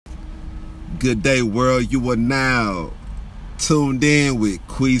Good day, world. You are now tuned in with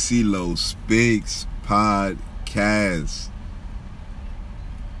Quisylospeaks podcast.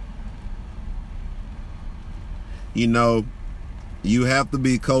 You know, you have to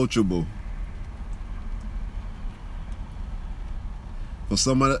be coachable. For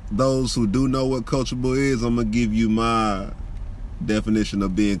some of those who do know what coachable is, I'm going to give you my definition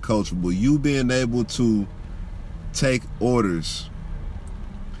of being coachable. You being able to take orders.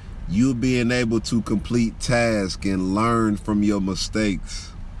 You being able to complete tasks and learn from your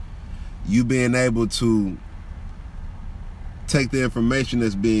mistakes. You being able to take the information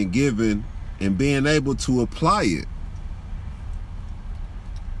that's being given and being able to apply it.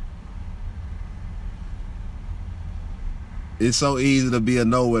 It's so easy to be a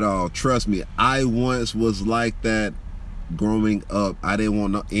know-it-all. Trust me, I once was like that growing up. I didn't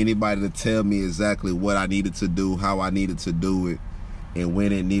want anybody to tell me exactly what I needed to do, how I needed to do it, and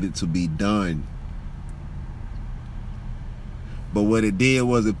when it needed to be done. But what it did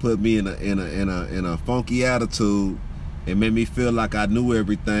was it put me in a funky attitude. It made me feel like I knew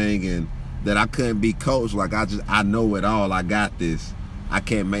everything and that I couldn't be coached. Like I know it all. I got this. I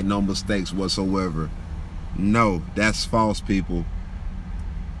can't make no mistakes whatsoever. No, that's false, people.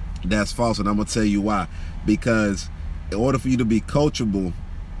 That's false, and I'm gonna tell you why. Because in order for you to be coachable,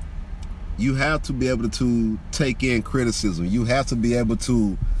 you have to be able to take in criticism. You have to be able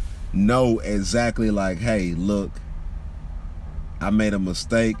to know exactly like, hey, look, I made a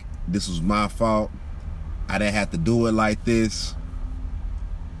mistake. This was my fault. I didn't have to do it like this.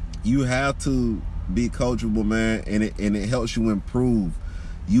 You have to be coachable, man, and it helps you improve.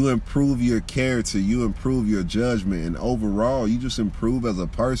 You improve your character. You improve your judgment. And overall, you just improve as a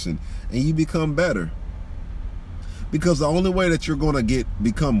person and you become better. Because the only way that you're going to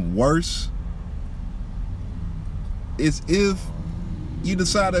become worse is if you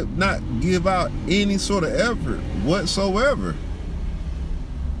decide to not give out any sort of effort whatsoever.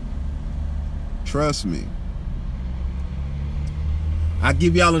 Trust me. I'll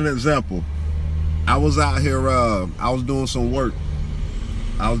give y'all an example. I was out here, I was doing some work.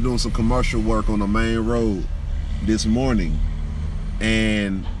 I was doing some commercial work on the main road this morning.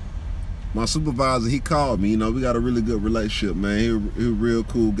 And my supervisor, he called me. You know, we got a really good relationship, man. He's a real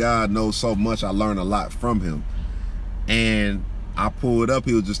cool guy. I know so much. I learned a lot from him. And I pulled up.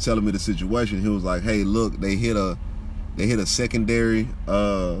 He was just telling me the situation. He was like, hey, look, they hit a secondary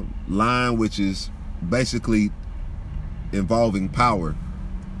line, which is basically involving power.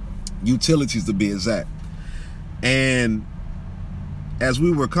 Utilities, to be exact. And as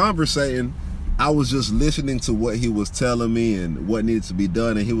we were conversating, I was just listening to what he was telling me and what needed to be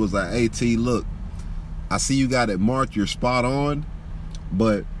done. And he was like, hey, T, look, I see you got it marked. You're spot on.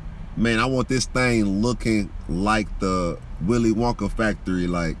 But, man, I want this thing looking like the Willy Wonka factory.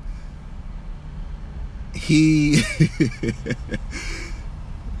 Like, he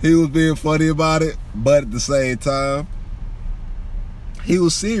was being funny about it. But at the same time, he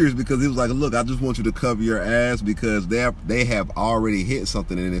was serious because he was like, look, I just want you to cover your ass because they have already hit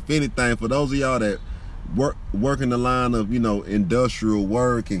something. And if anything, for those of y'all that work in the line of, you know, industrial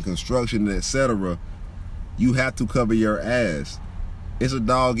work and construction, etc., you have to cover your ass. It's a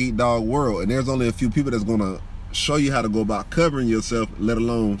dog-eat-dog world. And there's only a few people that's going to show you how to go about covering yourself, let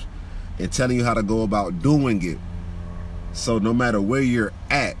alone and telling you how to go about doing it. So no matter where you're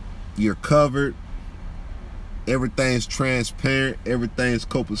at, you're covered. Everything's transparent. Everything's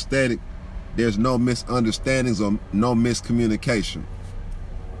copacetic. There's no misunderstandings or no miscommunication.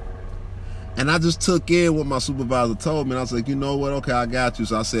 And I just took in what my supervisor told me. And I was like, you know what? Okay, I got you.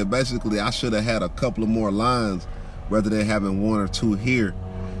 So I said, basically, I should have had a couple of more lines rather than having one or two here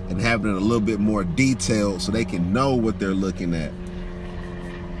and having it a little bit more detailed so they can know what they're looking at.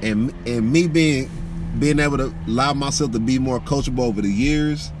 And me being able to allow myself to be more coachable over the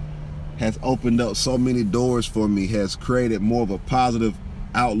years has opened up so many doors for me, has created more of a positive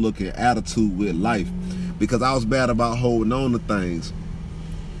outlook and attitude with life. Because I was bad about holding on to things.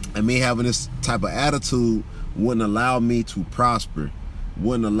 And me having this type of attitude wouldn't allow me to prosper,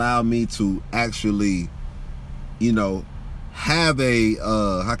 wouldn't allow me to actually, you know, have a,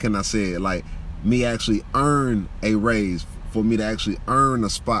 how can I say it, like me actually earn a raise, for me to actually earn a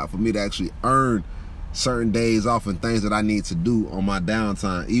spot, for me to actually earn certain days off and things that I need to do on my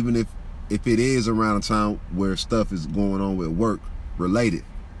downtime, even if it is around a time where stuff is going on with work related.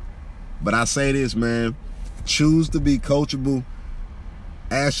 But I say this, man, choose to be coachable.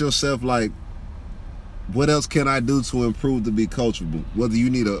 Ask yourself, like, what else can I do to improve to be coachable? Whether you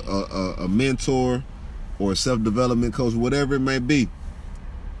need a mentor or a self-development coach, whatever it may be,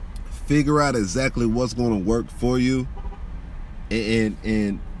 figure out exactly what's going to work for you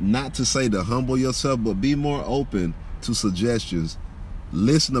And not to say to humble yourself, but be more open to suggestions.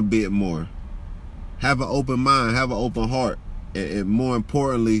 Listen a bit more. Have an open mind, have an open heart. And more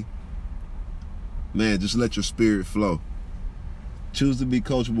importantly, man, just let your spirit flow. Choose to be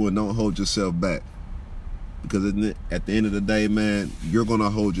coachable and don't hold yourself back. Because at the end of the day, man, you're going to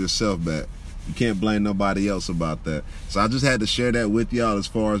hold yourself back. You can't blame nobody else about that. So I just had to share that with y'all as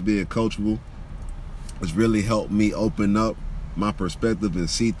far as being coachable. It's really helped me open up my perspective and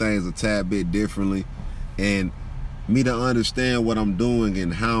see things a tad bit differently, and me to understand what I'm doing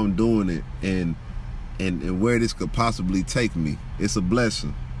and how I'm doing it, and where this could possibly take me. It's a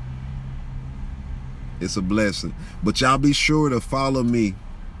blessing. It's a blessing. But y'all be sure to follow me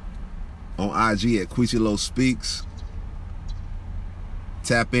on IG at Quisylospeaks.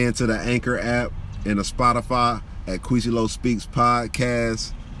 Tap into the Anchor app and the Spotify at Quisylospeaks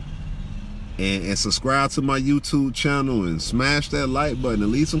Podcast. And subscribe to my YouTube channel and smash that like button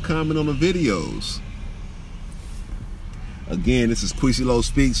and leave some comment on the videos. Again, this is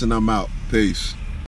Quisylospeaks and I'm out. Peace.